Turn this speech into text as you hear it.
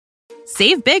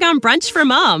Save big on brunch for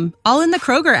mom, all in the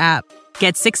Kroger app.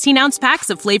 Get 16-ounce packs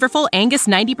of flavorful Angus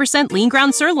 90% lean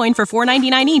ground sirloin for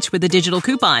 $4.99 each with a digital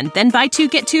coupon. Then buy 2,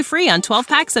 get 2 free on 12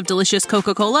 packs of delicious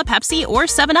Coca-Cola, Pepsi, or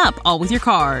 7-Up, all with your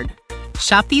card.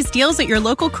 Shop these deals at your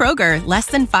local Kroger, less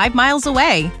than 5 miles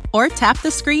away. Or tap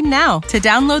the screen now to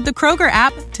download the Kroger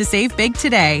app to save big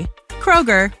today.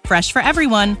 Kroger, fresh for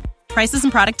everyone. Prices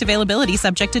and product availability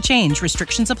subject to change.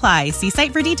 Restrictions apply. See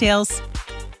site for details.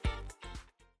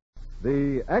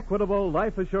 The Equitable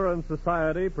Life Assurance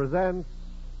Society presents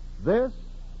This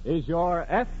Is Your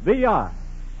FBI.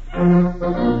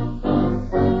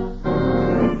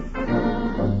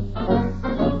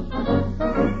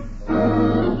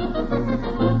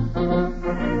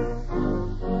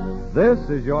 This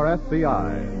is Your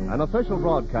FBI, an official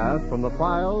broadcast from the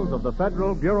files of the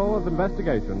Federal Bureau of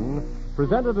Investigation,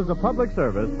 presented as a public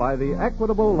service by the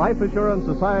Equitable Life Assurance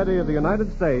Society of the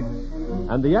United States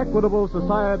and the Equitable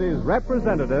Society's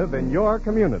representative in your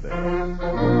community.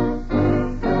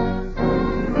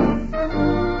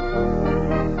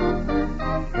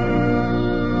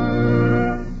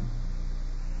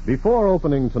 Before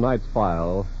opening tonight's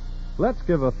file, let's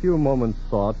give a few moments'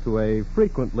 thought to a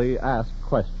frequently asked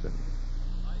question.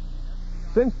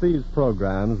 Since these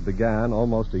programs began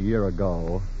almost a year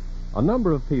ago, a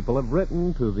number of people have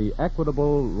written to the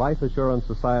Equitable Life Assurance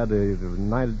Society of the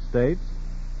United States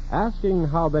asking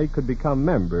how they could become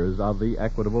members of the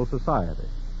Equitable Society.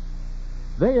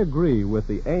 They agree with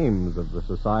the aims of the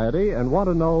society and want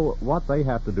to know what they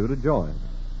have to do to join.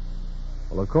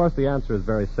 Well, of course, the answer is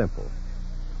very simple.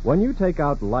 When you take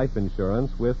out life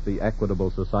insurance with the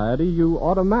Equitable Society, you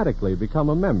automatically become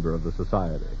a member of the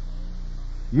society.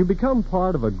 You become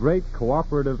part of a great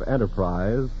cooperative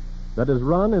enterprise that is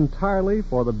run entirely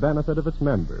for the benefit of its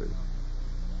members.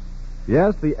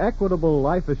 Yes, the Equitable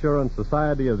Life Assurance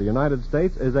Society of the United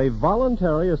States is a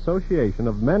voluntary association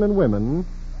of men and women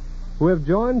who have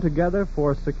joined together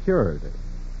for security,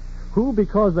 who,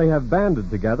 because they have banded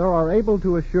together, are able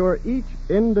to assure each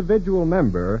individual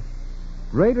member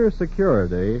greater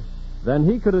security than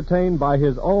he could attain by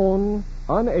his own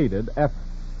unaided efforts.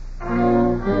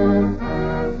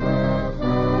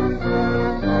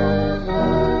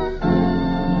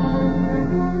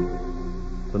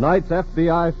 Tonight's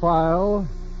FBI file,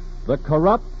 The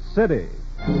Corrupt City.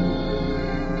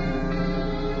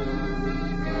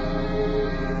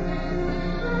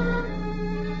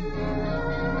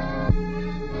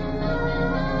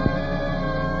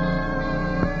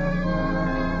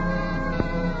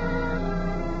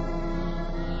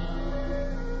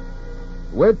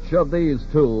 Which of these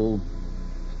two,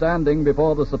 standing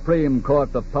before the Supreme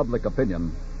Court of Public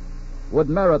Opinion, would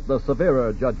merit the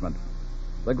severer judgment,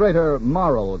 the greater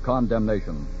moral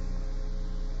condemnation?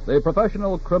 The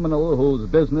professional criminal whose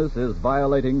business is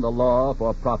violating the law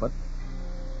for profit,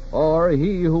 or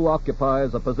he who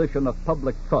occupies a position of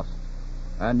public trust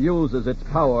and uses its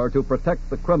power to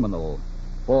protect the criminal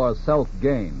for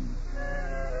self-gain?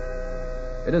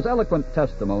 It is eloquent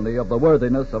testimony of the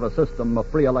worthiness of a system of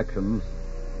free elections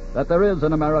that there is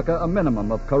in America a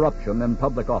minimum of corruption in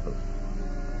public office.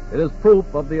 It is proof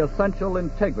of the essential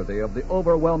integrity of the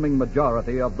overwhelming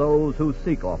majority of those who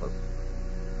seek office.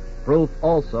 Proof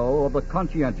also of the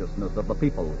conscientiousness of the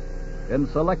people in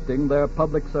selecting their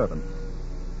public servants.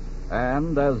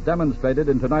 And, as demonstrated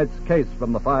in tonight's case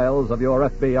from the files of your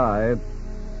FBI,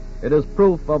 it is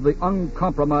proof of the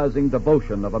uncompromising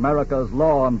devotion of America's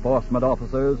law enforcement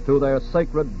officers to their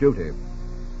sacred duty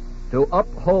to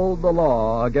uphold the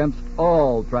law against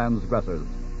all transgressors,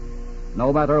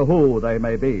 no matter who they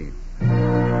may be.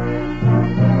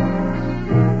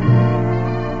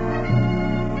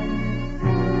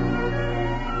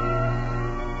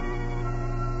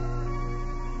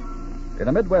 In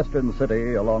a Midwestern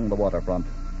city along the waterfront,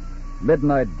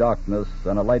 midnight darkness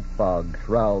and a light fog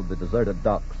shroud the deserted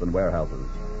docks and warehouses.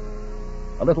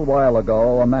 A little while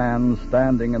ago, a man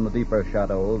standing in the deeper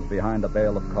shadows behind a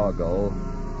bale of cargo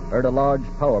heard a large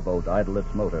powerboat idle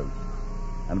its motors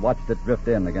and watched it drift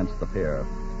in against the pier.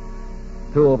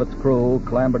 Two of its crew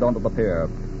clambered onto the pier,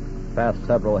 passed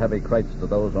several heavy crates to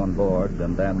those on board,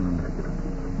 and then...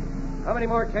 How many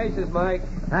more cases, Mike?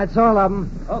 That's all of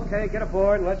them. Okay, get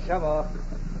aboard and let's shove off.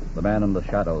 The man in the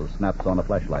shadows snaps on a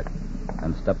flashlight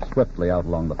and steps swiftly out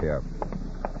along the pier.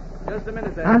 Just a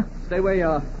minute, then. Huh? Stay where you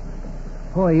are.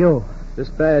 Who are you? This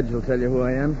badge will tell you who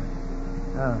I am.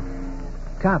 Oh.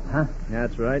 Cop, huh?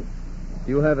 That's right.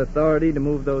 Do you have authority to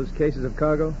move those cases of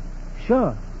cargo?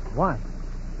 Sure. Why?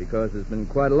 Because there's been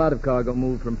quite a lot of cargo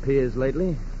moved from piers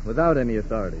lately without any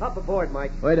authority. Hop aboard,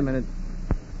 Mike. Wait a minute.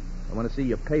 I want to see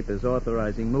your papers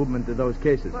authorizing movement of those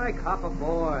cases. My copper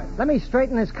boy. Let me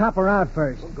straighten this copper out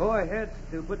first. Well, go ahead,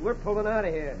 stupid. We're pulling out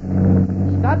of here.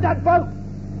 Stop that boat!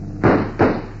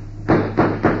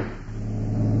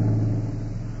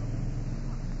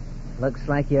 Looks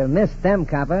like you missed them,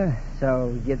 copper,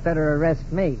 so you'd better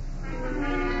arrest me.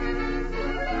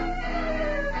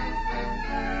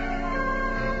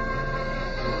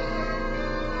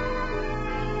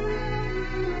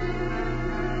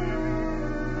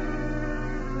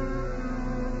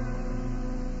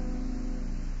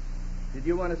 Did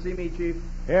you want to see me, Chief?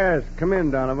 Yes, come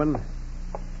in, Donovan.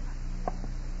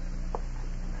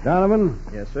 Donovan,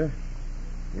 Yes, sir.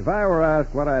 if I were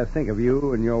asked what I think of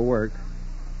you and your work,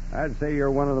 I'd say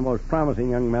you're one of the most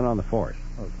promising young men on the force.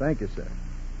 Oh, thank you, sir.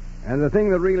 And the thing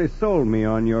that really sold me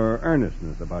on your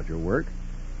earnestness about your work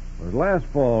was last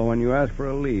fall when you asked for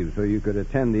a leave so you could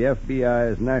attend the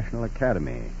FBI's National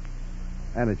Academy.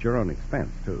 And at your own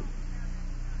expense, too.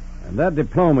 And that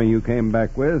diploma you came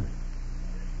back with,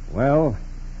 well,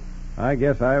 I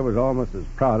guess I was almost as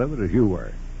proud of it as you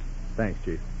were. Thanks,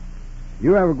 Chief.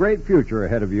 You have a great future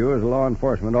ahead of you as a law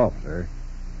enforcement officer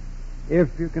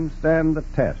if you can stand the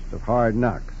test of hard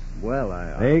knocks. Well,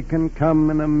 They can come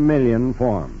in a million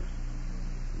forms.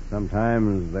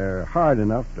 Sometimes they're hard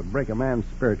enough to break a man's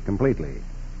spirit completely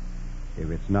if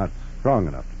it's not strong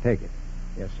enough to take it.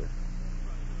 Yes, sir.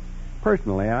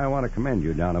 Personally, I want to commend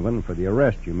you, Donovan, for the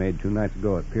arrest you made 2 nights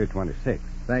ago at Pier 26.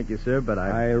 Thank you, sir, but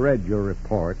I read your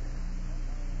report.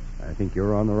 I think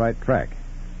you're on the right track.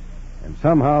 And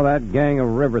somehow that gang of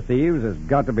river thieves has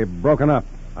got to be broken up.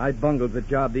 I bungled the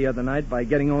job the other night by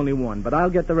getting only one, but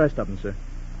I'll get the rest of them, sir.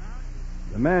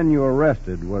 The man you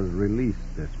arrested was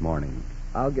released this morning.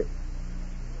 I'll get...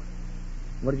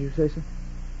 What did you say, sir?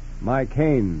 Mike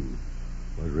Haynes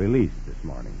was released this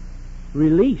morning.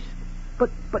 Released? But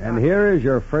And here is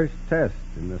your first test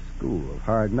in the school of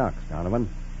hard knocks, Donovan.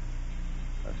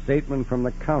 A statement from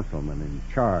the councilman in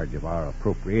charge of our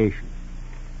appropriation.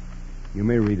 You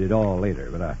may read it all later,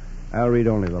 but I'll read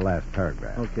only the last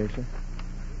paragraph. Okay, sir.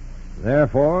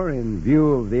 Therefore, in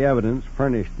view of the evidence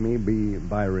furnished me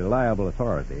by reliable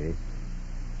authority,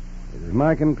 it is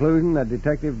my conclusion that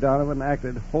Detective Donovan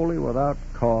acted wholly without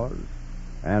cause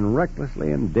and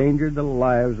recklessly endangered the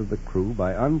lives of the crew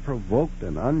by unprovoked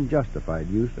and unjustified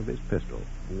use of his pistol.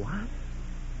 What?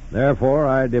 Therefore,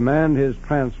 I demand his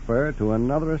transfer to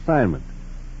another assignment,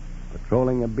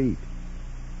 patrolling a beat,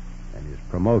 and his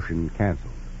promotion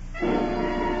canceled.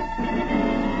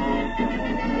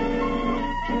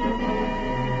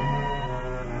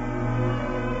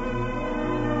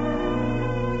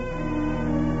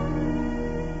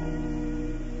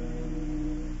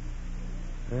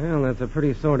 Well, that's a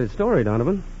pretty sordid story,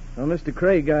 Donovan. Well, Mr.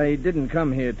 Craig, I didn't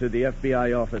come here to the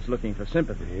FBI office looking for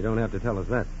sympathy. You don't have to tell us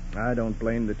that. I don't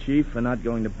blame the chief for not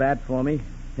going to bat for me.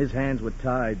 His hands were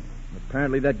tied.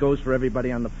 Apparently that goes for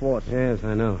everybody on the force. Yes,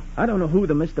 I know. I don't know who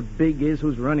the Mr. Big is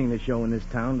who's running the show in this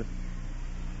town, but...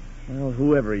 Well,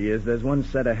 whoever he is, there's one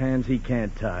set of hands he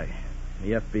can't tie.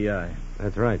 The FBI.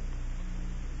 That's right.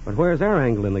 But where's our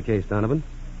angle in the case, Donovan?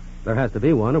 There has to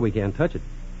be one, or we can't touch it.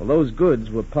 Well, those goods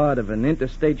were part of an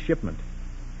interstate shipment.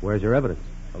 Where's your evidence?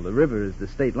 Well, the river is the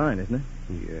state line, isn't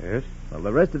it? Yes. Well,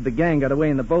 the rest of the gang got away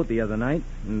in the boat the other night,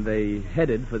 and they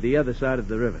headed for the other side of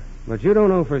the river. But you don't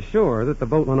know for sure that the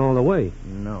boat went all the way.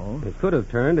 No. It could have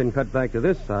turned and cut back to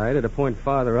this side at a point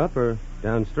farther up or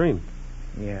downstream.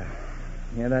 Yeah,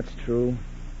 that's true.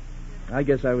 I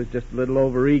guess I was just a little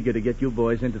overeager to get you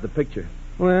boys into the picture.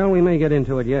 Well, we may get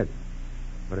into it yet.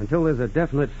 But until there's a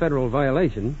definite federal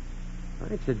violation,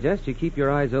 I'd suggest you keep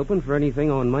your eyes open for anything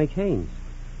on Mike Haynes.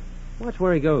 Watch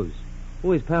where he goes,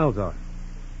 who his pals are.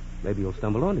 Maybe you'll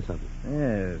stumble onto something.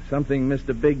 Yeah, something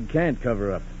Mr. Big can't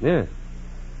cover up. Yeah.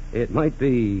 It might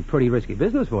be pretty risky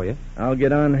business for you. I'll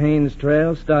get on Haynes'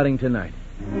 trail starting tonight.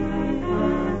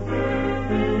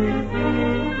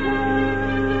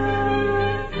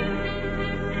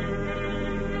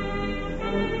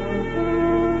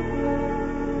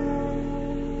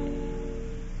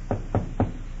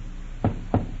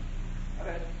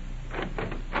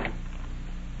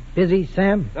 Busy,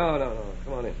 Sam? No.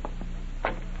 Come on in.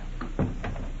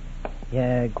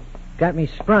 You got me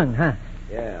sprung, huh?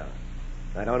 Yeah.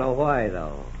 I don't know why,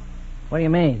 though. What do you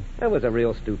mean? That was a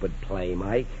real stupid play,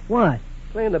 Mike. What?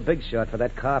 Playing the big shot for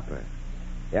that copper.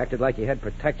 You acted like you had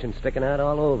protection sticking out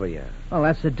all over you. Well,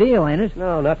 that's the deal, ain't it?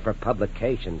 No, not for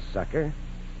publication, sucker.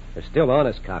 They're still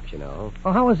honest cops, you know.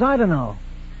 Well, how was I to know?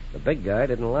 The big guy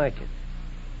didn't like it.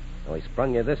 Well, he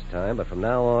sprung you this time, but from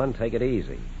now on, take it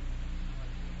easy.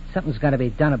 Something's got to be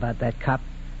done about that cop.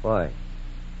 Why?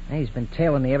 He's been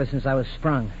tailing me ever since I was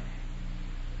sprung.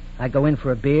 I go in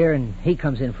for a beer, and he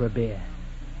comes in for a beer.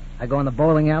 I go in the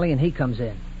bowling alley, and he comes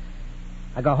in.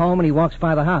 I go home, and he walks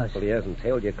by the house. Well, he hasn't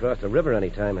tailed you across the river any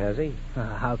time, has he?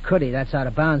 How could he? That's out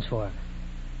of bounds for him.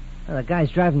 Well, the guy's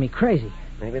driving me crazy.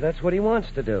 Maybe that's what he wants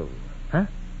to do. Huh?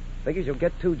 Figures you'll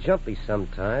get too jumpy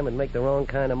sometime and make the wrong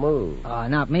kind of move. Oh,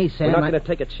 not me, Sam. We're not going to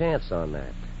take a chance on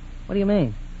that. What do you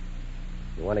mean?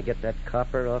 You want to get that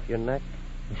copper off your neck?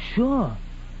 Sure.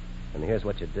 And here's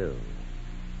what you do.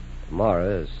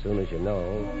 Tomorrow, as soon as you know...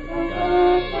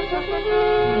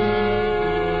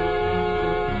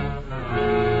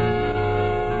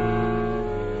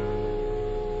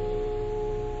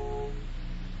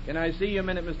 Can I see you a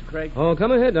minute, Mr. Craig? Oh,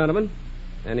 come ahead, Donovan.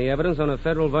 Any evidence on a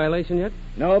federal violation yet?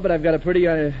 No, but I've got a pretty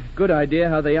good idea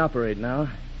how they operate now.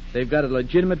 They've got a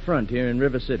legitimate front here in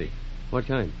River City. What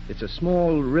kind? It's a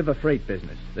small river freight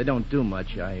business. They don't do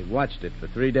much. I watched it for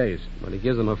 3 days. But he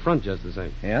gives them a front just the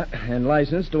same. Yeah, and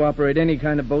licensed to operate any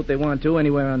kind of boat they want to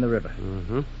anywhere on the river.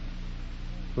 Mm-hmm.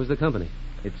 Who's the company?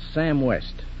 It's Sam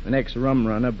West, an ex-rum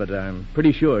runner, but I'm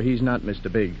pretty sure he's not Mr.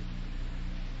 Big.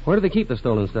 Where do they keep the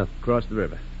stolen stuff? Across the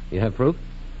river. You have proof?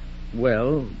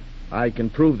 Well, I can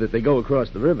prove that they go across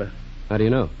the river. How do you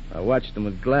know? I watched them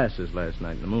with glasses last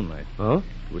night in the moonlight. Oh?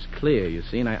 It was clear, you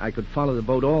see, and I could follow the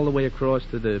boat all the way across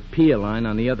to the pier line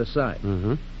on the other side.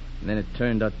 Mm-hmm. And then it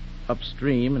turned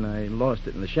upstream, and I lost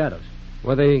it in the shadows.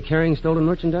 Were they carrying stolen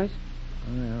merchandise?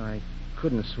 Well, I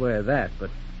couldn't swear that, but...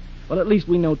 Well, at least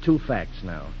we know 2 facts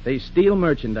now. They steal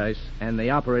merchandise, and they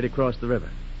operate across the river.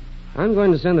 I'm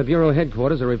going to send the Bureau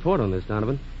headquarters a report on this,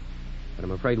 Donovan. But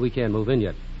I'm afraid we can't move in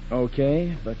yet.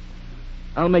 Okay, but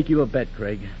I'll make you a bet,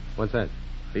 Craig. What's that?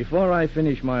 Before I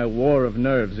finish my war of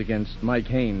nerves against Mike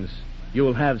Haynes,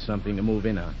 you'll have something to move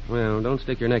in on. Well, don't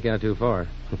stick your neck out too far.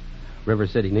 River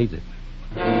City needs it.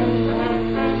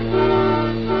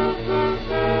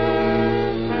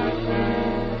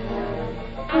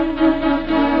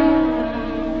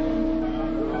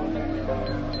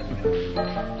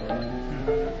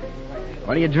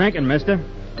 What are you drinking, mister?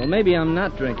 Well, maybe I'm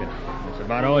not drinking. It's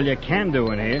about all you can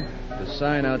do in here. The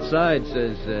sign outside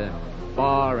says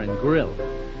bar and grill.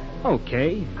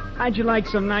 Okay. How'd you like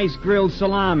some nice grilled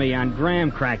salami on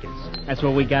graham crackers? That's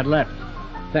what we got left.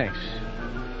 Thanks.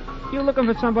 You looking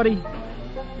for somebody?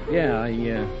 Yeah,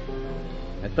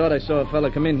 I thought I saw a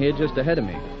fella come in here just ahead of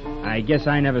me. I guess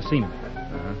I never seen him.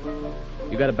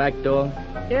 Uh-huh. You got a back door?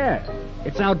 Yeah,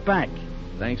 it's out back.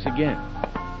 Thanks again.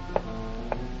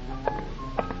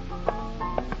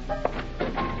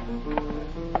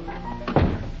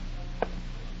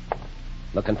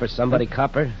 Looking for somebody,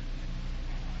 Copper?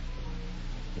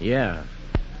 Yeah.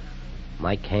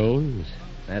 Mike Haynes?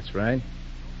 That's right.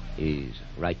 He's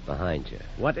right behind you.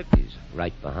 What? He's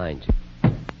right behind you.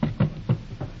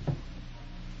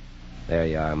 There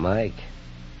you are, Mike.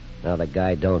 Now the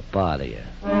guy don't bother you.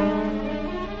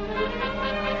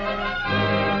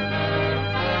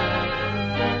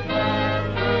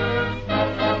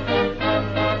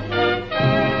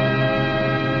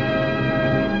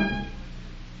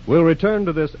 We'll return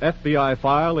to this FBI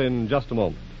file in just a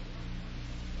moment.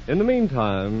 In the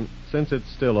meantime, since it's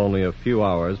still only a few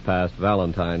hours past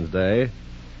Valentine's Day,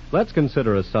 let's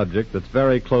consider a subject that's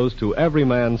very close to every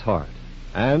man's heart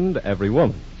and every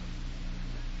woman's.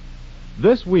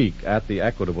 This week at the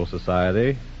Equitable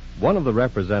Society, one of the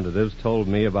representatives told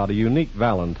me about a unique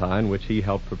Valentine which he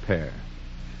helped prepare.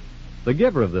 The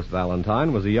giver of this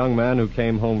Valentine was a young man who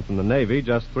came home from the Navy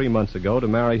just 3 months ago to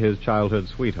marry his childhood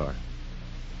sweetheart.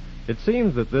 It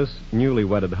seems that this newly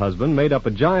wedded husband made up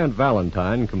a giant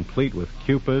Valentine complete with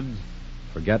cupids,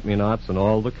 forget-me-nots, and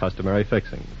all the customary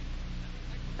fixings.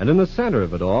 And in the center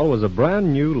of it all was a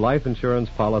brand new life insurance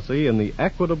policy in the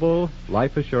Equitable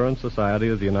Life Assurance Society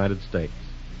of the United States.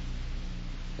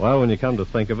 Well, when you come to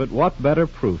think of it, what better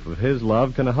proof of his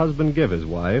love can a husband give his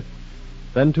wife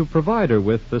than to provide her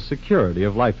with the security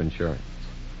of life insurance?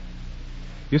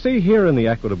 You see, here in the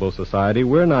Equitable Society,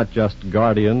 we're not just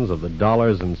guardians of the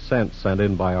dollars and cents sent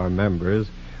in by our members.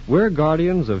 We're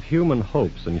guardians of human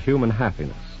hopes and human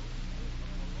happiness.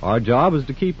 Our job is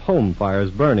to keep home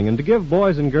fires burning and to give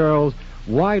boys and girls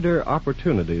wider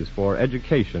opportunities for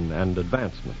education and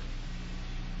advancement.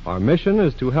 Our mission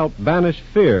is to help banish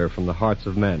fear from the hearts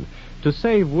of men, to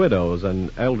save widows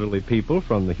and elderly people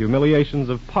from the humiliations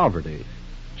of poverty,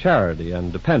 charity,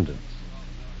 and dependence.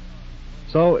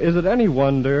 So is it any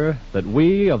wonder that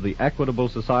we of the Equitable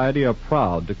Society are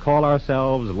proud to call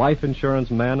ourselves life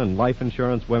insurance men and life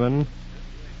insurance women,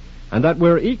 and that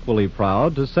we're equally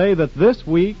proud to say that this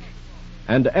week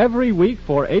and every week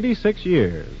for 86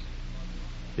 years,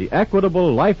 the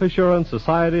Equitable Life Assurance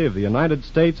Society of the United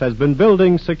States has been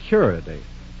building security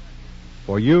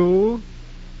for you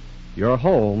your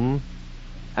home,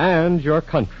 and your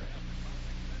country.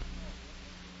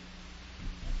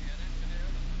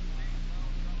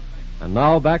 And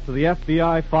now back to the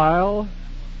FBI file,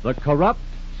 The Corrupt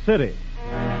City.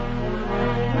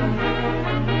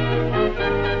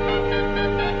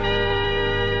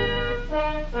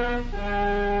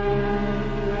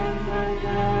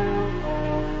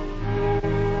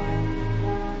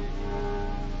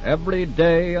 Every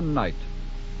day and night,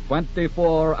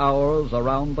 24 hours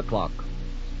around the clock,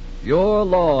 your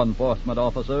law enforcement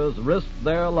officers risk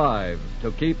their lives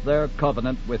to keep their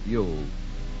covenant with you,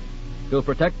 to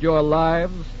protect your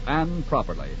lives and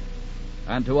property,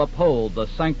 and to uphold the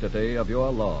sanctity of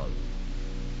your laws.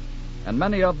 And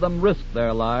many of them risk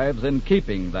their lives in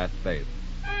keeping that faith.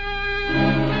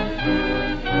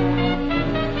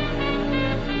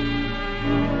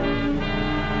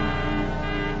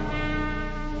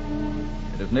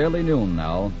 It is nearly noon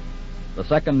now, the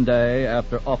second day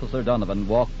after Officer Donovan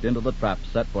walked into the trap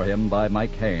set for him by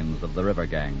Mike Haynes of the River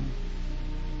Gang.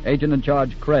 Agent in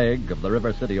charge Craig of the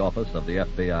River City office of the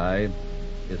FBI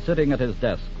is sitting at his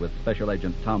desk with Special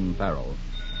Agent Tom Farrell.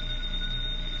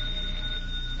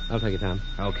 I'll take it, Tom.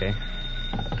 Okay.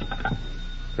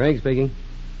 Craig speaking.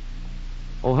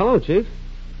 Oh, hello, Chief.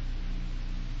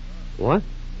 What?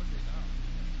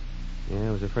 Yeah,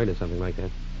 I was afraid of something like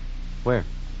that. Where?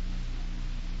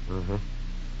 Uh-huh.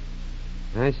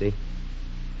 I see.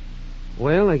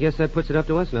 Well, I guess that puts it up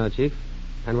to us now, Chief.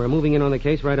 And we're moving in on the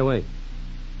case right away.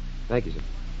 Thank you, sir.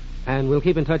 And we'll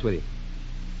keep in touch with you.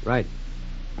 Right.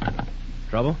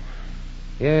 Trouble?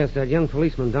 Yes, that young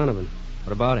policeman, Donovan.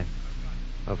 What about him?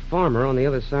 A farmer on the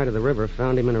other side of the river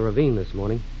found him in a ravine this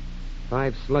morning.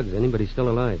 5 slugs in him, but he's still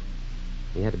alive.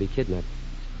 He had to be kidnapped.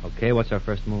 Okay, what's our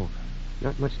first move?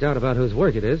 Not much doubt about whose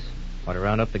work it is. Want to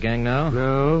round up the gang now?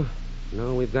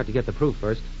 No, we've got to get the proof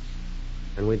first.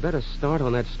 And we'd better start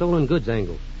on that stolen goods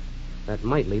angle. That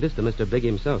might lead us to Mr. Big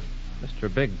himself.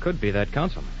 Mr. Big could be that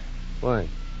councilman. Why?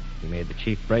 He made the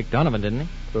chief break Donovan, didn't he?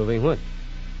 Proving what?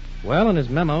 Well, in his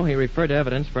memo, he referred to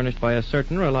evidence furnished by a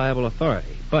certain reliable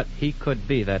authority. But he could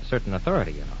be that certain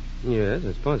authority, you know. Yes,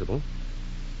 it's possible.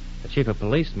 The chief of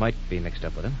police might be mixed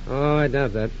up with him. Oh, I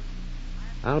doubt that.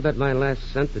 I'll bet my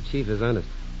last cent the chief is honest.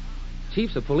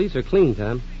 Chiefs of police are clean,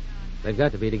 Tom. They've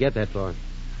got to be to get that far.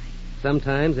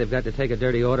 Sometimes they've got to take a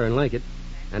dirty order and like it,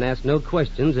 and ask no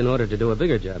questions in order to do a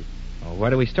bigger job. Well, where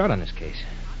do we start on this case?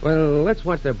 Well, let's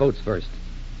watch their boats first,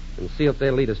 and see if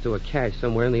they'll lead us to a cache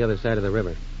somewhere on the other side of the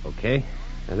river. Okay.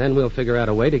 And then we'll figure out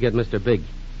a way to get Mr. Big.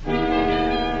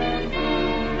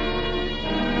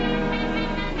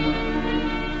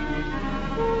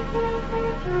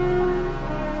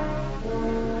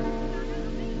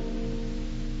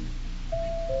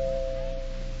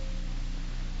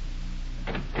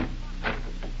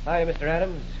 Hi, Mr.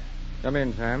 Adams. Come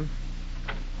in, Sam.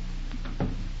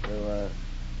 You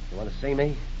want to see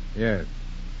me? Yes.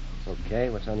 Okay,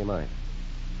 what's on your mind?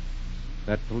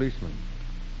 That policeman.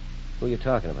 Who are you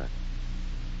talking about?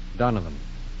 Donovan.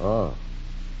 Oh.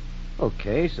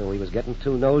 Okay, so he was getting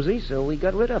too nosy, so we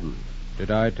got rid of him. Did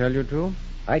I tell you to?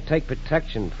 I take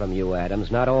protection from you,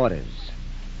 Adams, not orders.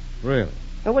 Really?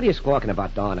 Now, what are you squawking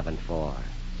about Donovan for?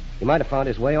 He might have found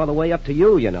his way all the way up to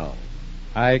you, you know.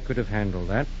 I could have handled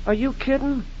that. Are you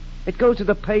kidding? It goes to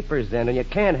the papers then, and you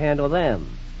can't handle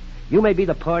them. You may be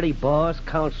the party boss,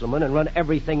 councilman, and run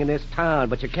everything in this town,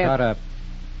 but you can't... Shut up.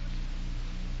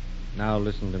 Now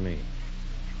listen to me.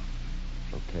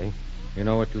 Okay. You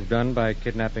know what you've done by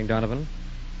kidnapping Donovan?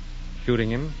 Shooting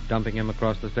him, dumping him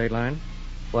across the state line?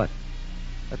 What?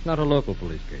 That's not a local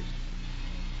police case.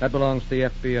 That belongs to the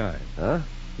FBI. Huh?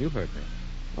 You heard me.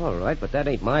 All right, but that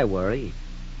ain't my worry.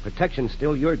 Protection's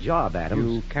still your job,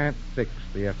 Adams. You can't fix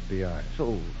the FBI.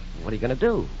 So, what are you going to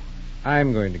do?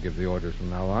 I'm going to give the orders from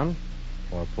now on,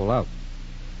 or pull out.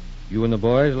 You and the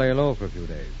boys lay low for a few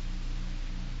days.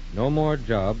 No more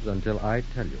jobs until I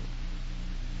tell you.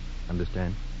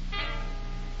 Understand?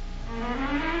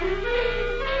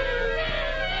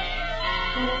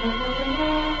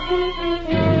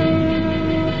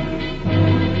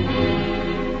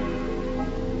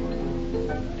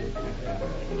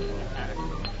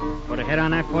 Put a head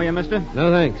on that for you, mister?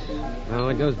 No, thanks. Oh,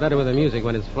 it goes better with the music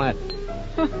when it's flat.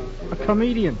 A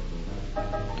comedian.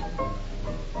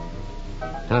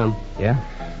 Tom. Yeah?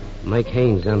 Mike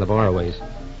Haynes down the bar a ways.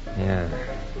 Yeah.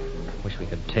 Wish we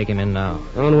could take him in now.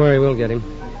 Don't worry, we'll get him.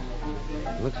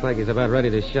 Looks like he's about ready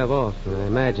to shove off. I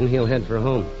imagine he'll head for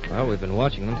home. Well, we've been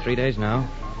watching them 3 days now.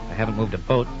 They haven't moved a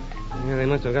boat. Yeah, they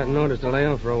must have gotten orders to lay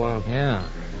off for a while. Yeah.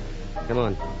 Come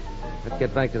on. Let's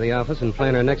get back to the office and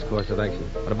plan our next course of action.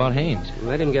 What about Haynes?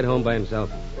 Let him get home by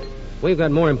himself. We've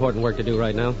got more important work to do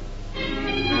right now.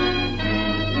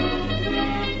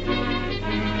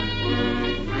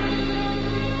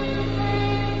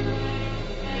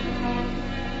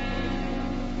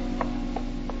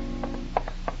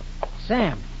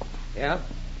 Sam. Yeah?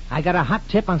 I got a hot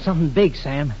tip on something big,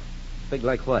 Sam. Big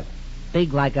like what?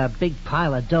 Big like a big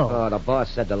pile of dough. Oh, the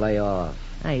boss said to lay off.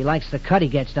 Hey, he likes the cut he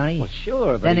gets, don't he? Well,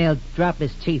 sure, but Then he'll drop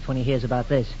his teeth when he hears about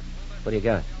this. What do you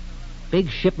got? Big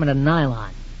shipment of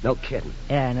nylon. No kidding.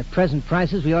 Yeah, and at present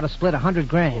prices, we ought to split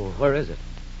 $100,000. Oh, where is it?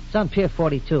 It's on Pier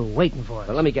 42, waiting for us.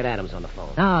 Well, let me get Adams on the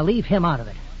phone. No, leave him out of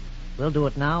it. We'll do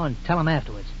it now and tell him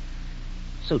afterwards.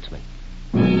 Suits me.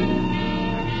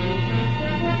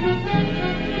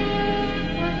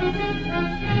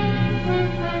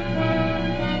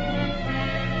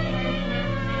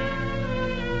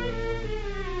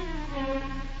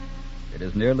 It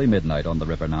is nearly midnight on the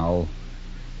river now,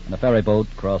 and a ferry boat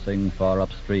crossing far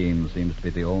upstream seems to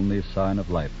be the only sign of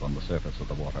life on the surface of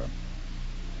the water.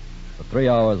 But 3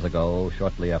 hours ago,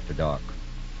 shortly after dark,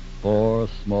 4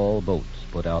 small boats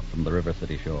put out from the River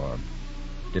City shore,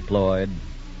 deployed,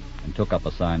 and took up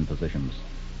assigned positions.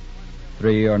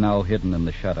 3 are now hidden in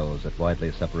the shadows at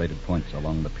widely separated points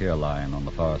along the pier line on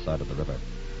the far side of the river.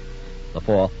 The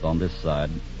 4th, on this side,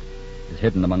 is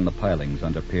hidden among the pilings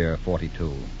under Pier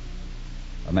 42.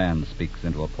 A man speaks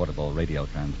into a portable radio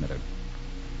transmitter.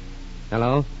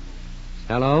 Hello?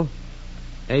 Hello?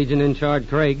 Agent in charge,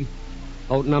 Craig.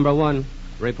 Boat number 1.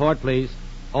 Report, please.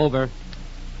 Over.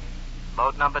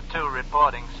 Boat number 2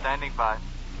 reporting. Standing by.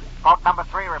 Boat number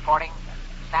 3 reporting.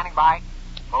 Standing by.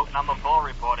 Boat number 4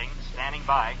 reporting. Standing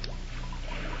by.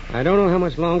 I don't know how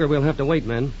much longer we'll have to wait,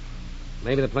 men.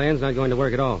 Maybe the plan's not going to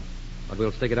work at all, but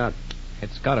we'll stick it out.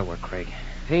 It's got to work, Craig.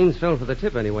 Haynes fell for the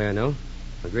tip anyway, I know.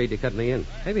 Agreed to cut me in.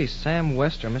 Maybe Sam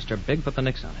West or Mr. Big put the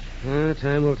nix on it.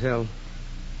 Time will tell.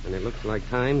 And it looks like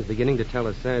time's beginning to tell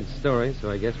a sad story,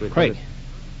 so I guess we'd... Craig,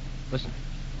 listen.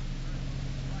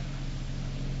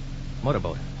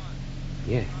 Motorboat.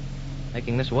 Yeah.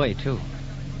 Making this way, too.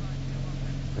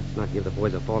 Let's not give the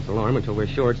boys a false alarm until we're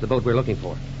sure it's the boat we're looking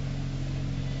for.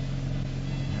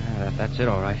 That's it,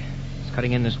 all right. It's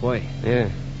cutting in this way. Yeah.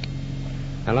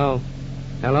 Hello?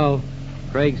 Hello?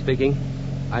 Craig speaking.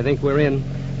 I think we're in.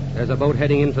 There's a boat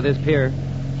heading in for this pier.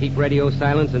 Keep radio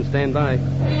silence and stand by.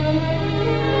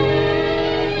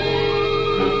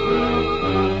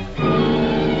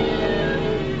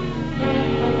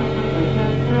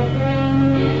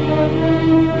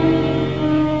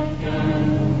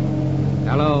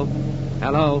 Hello?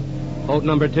 Hello? Boat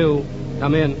number 2.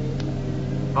 Come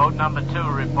in. Boat number 2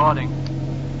 reporting.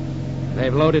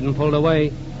 They've loaded and pulled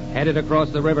away. Headed across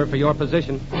the river for your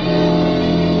position.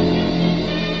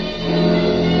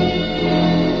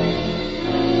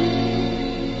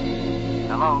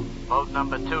 Hello. Boat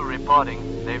number 2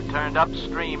 reporting. They've turned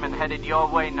upstream and headed your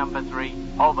way, number 3.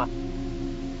 Over.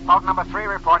 Boat number 3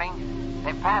 reporting.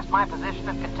 They've passed my position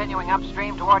and continuing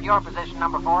upstream toward your position,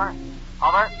 number 4.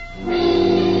 Over.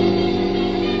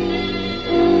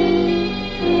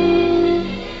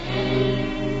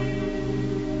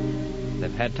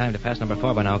 They've had time to pass number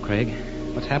 4 by now, Craig.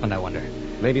 What's happened, I wonder?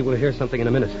 Maybe we'll hear something in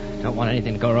a minute. Don't want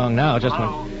anything to go wrong now, just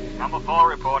Hello. when... Number 4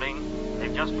 reporting.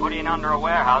 They've just put in under a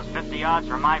warehouse 50 yards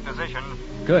from my position.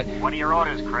 Good. What are your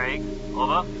orders, Craig?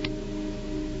 Over.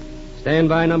 Stand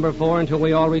by number 4 until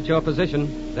we all reach your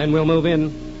position. Then we'll move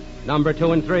in. Number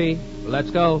 2 and 3. Let's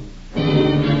go.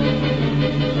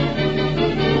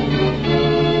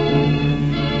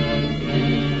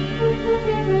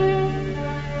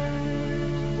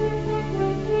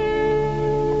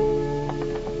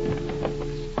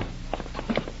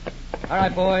 All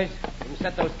right, boys. You can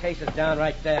set those cases down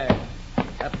right there.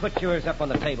 Now put yours up on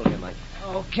the table here, Mike.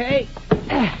 Okay.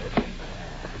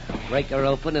 Break her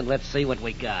open and let's see what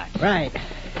we got. Right.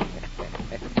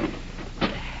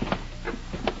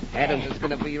 Adams is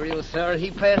going to be real sorry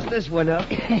he passed this one up.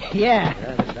 Yeah.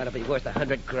 Well, this ought to be worth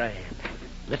 $100,000.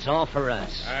 It's all for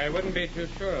us. I wouldn't be too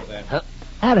sure of that. Huh?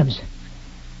 Adams.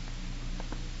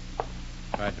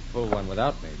 Tried to pull one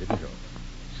without me, didn't you?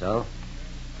 So?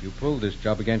 You pulled this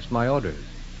job against my orders.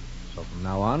 So from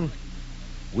now on,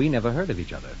 we never heard of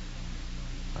each other.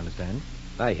 Understand?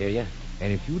 I hear you.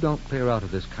 And if you don't clear out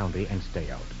of this county and stay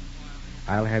out,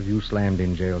 I'll have you slammed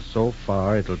in jail so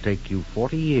far it'll take you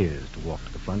 40 years to walk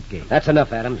to the front gate. That's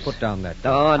enough, Adams. Put down that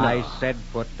gun. Oh, no. I said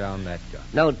put down that gun.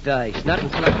 No dice. Not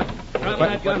until I... Drop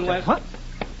that gun, West. What?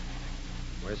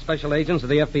 We're special agents of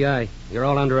the FBI. You're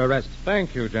all under arrest.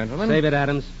 Thank you, gentlemen. Save it,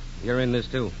 Adams. You're in this,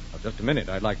 too. Just a minute.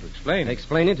 I'd like to explain.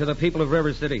 Explain it to the people of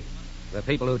River City. The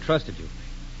people who trusted you.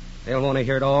 They'll want to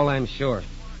hear it all, I'm sure.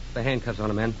 Put the handcuffs on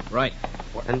them, men. Right.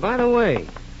 And by the way,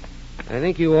 I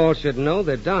think you all should know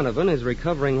that Donovan is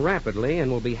recovering rapidly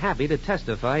and will be happy to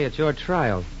testify at your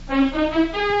trial.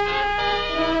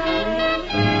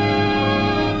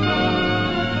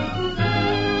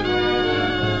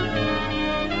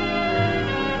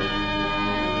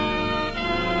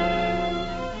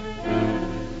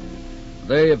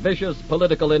 The vicious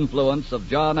political influence of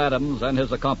John Adams and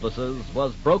his accomplices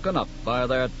was broken up by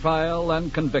their trial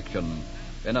and conviction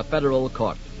in a federal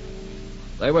court.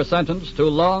 They were sentenced to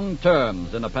long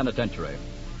terms in a penitentiary.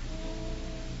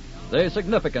 The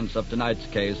significance of tonight's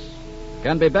case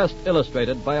can be best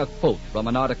illustrated by a quote from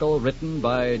an article written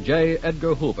by J.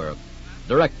 Edgar Hoover,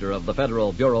 director of the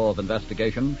Federal Bureau of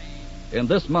Investigation, in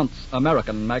this month's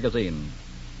American magazine.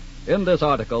 In this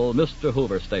article, Mr.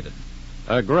 Hoover stated,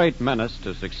 "A great menace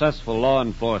to successful law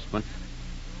enforcement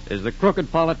is the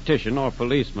crooked politician or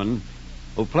policeman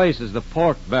who places the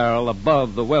pork barrel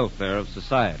above the welfare of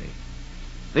society.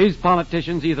 These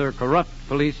politicians either corrupt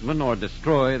policemen or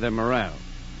destroy their morale.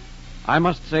 I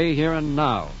must say here and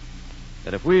now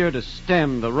that if we are to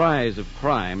stem the rise of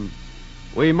crime,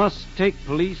 we must take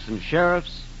police and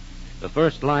sheriffs, the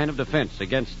first line of defense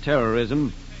against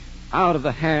terrorism, out of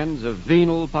the hands of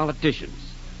venal politicians.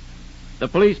 The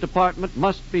police department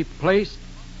must be placed,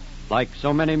 like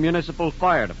so many municipal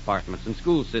fire departments and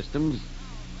school systems,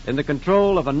 in the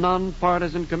control of a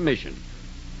nonpartisan commission.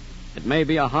 It may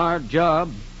be a hard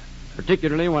job,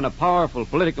 particularly when a powerful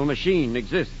political machine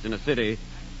exists in a city,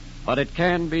 but it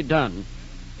can be done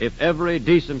if every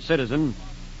decent citizen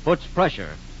puts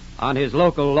pressure on his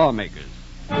local lawmakers."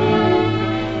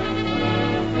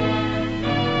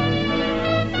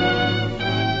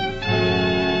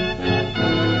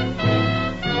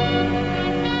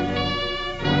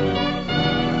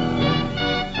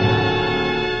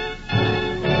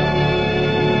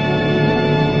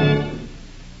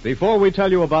 Before we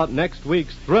tell you about next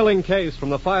week's thrilling case from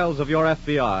the files of your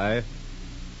FBI,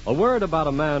 a word about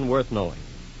a man worth knowing.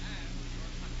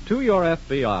 To your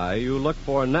FBI, you look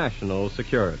for national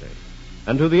security,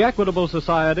 and to the Equitable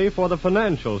Society for the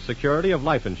financial security of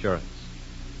life insurance.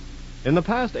 In the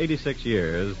past 86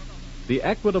 years, the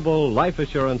Equitable Life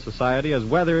Assurance Society has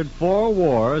weathered 4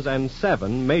 wars and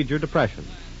 7 major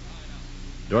depressions.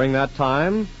 During that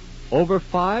time, over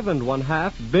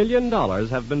 $5.5 billion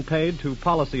have been paid to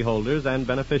policyholders and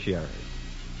beneficiaries.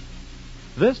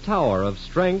 This tower of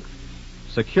strength,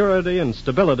 security, and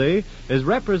stability is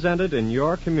represented in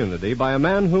your community by a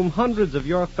man whom hundreds of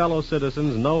your fellow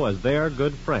citizens know as their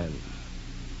good friend,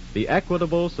 the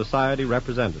Equitable Society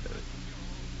representative,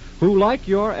 who, like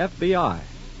your FBI,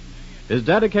 is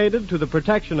dedicated to the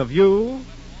protection of you,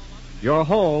 your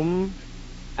home,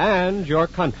 and your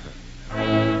country.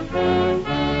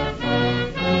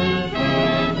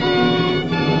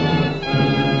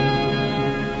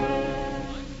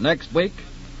 Next week,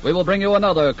 we will bring you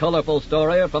another colorful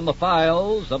story from the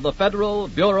files of the Federal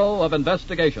Bureau of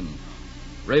Investigation,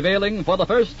 revealing for the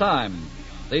first time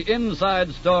the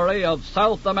inside story of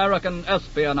South American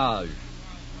espionage,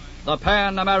 the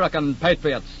Pan American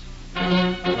Patriots.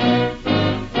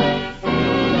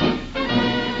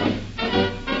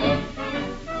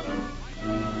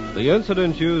 The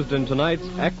incidents used in tonight's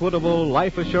Equitable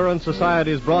Life Assurance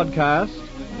Society's broadcast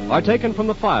are taken from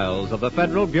the files of the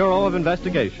Federal Bureau of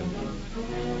Investigation.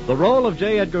 The role of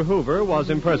J. Edgar Hoover was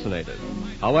impersonated.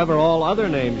 However, all other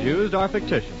names used are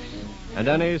fictitious, and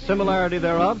any similarity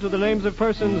thereof to the names of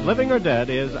persons living or dead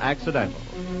is accidental.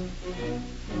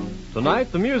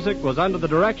 Tonight, the music was under the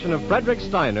direction of Frederick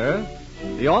Steiner,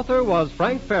 the author was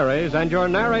Frank Ferries, and your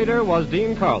narrator was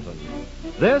Dean Carlton.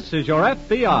 This is Your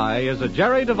FBI is a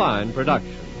Jerry Devine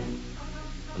production.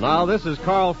 Now, this is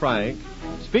Carl Frank,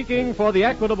 speaking for the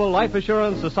Equitable Life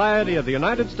Assurance Society of the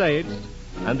United States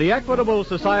and the Equitable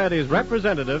Society's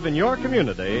representative in your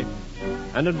community,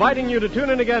 and inviting you to tune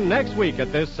in again next week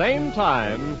at this same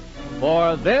time,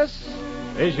 for This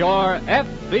is Your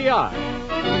FBI.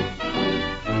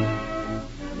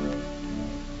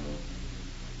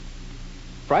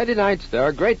 Friday nights, there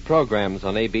are great programs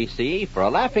on ABC. For a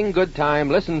laughing good time,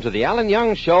 listen to The Alan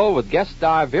Young Show with guest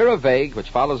star Vera Vague, which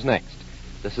follows next.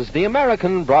 This is the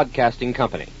American Broadcasting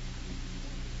Company.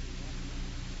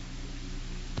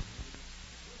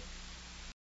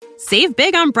 Save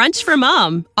big on brunch for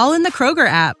Mom, all in the Kroger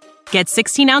app. Get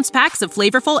 16-ounce packs of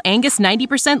flavorful Angus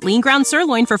 90% lean ground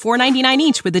sirloin for $4.99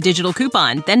 each with a digital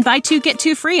coupon. Then buy 2, get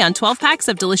 2 free on 12 packs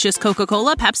of delicious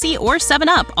Coca-Cola, Pepsi, or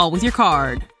 7-Up, all with your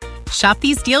card. Shop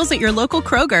these deals at your local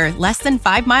Kroger, less than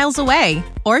 5 miles away.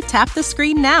 Or tap the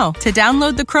screen now to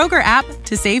download the Kroger app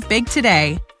to save big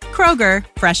today. Kroger,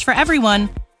 fresh for everyone.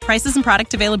 Prices and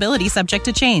product availability subject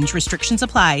to change. Restrictions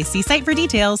apply. See site for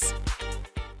details.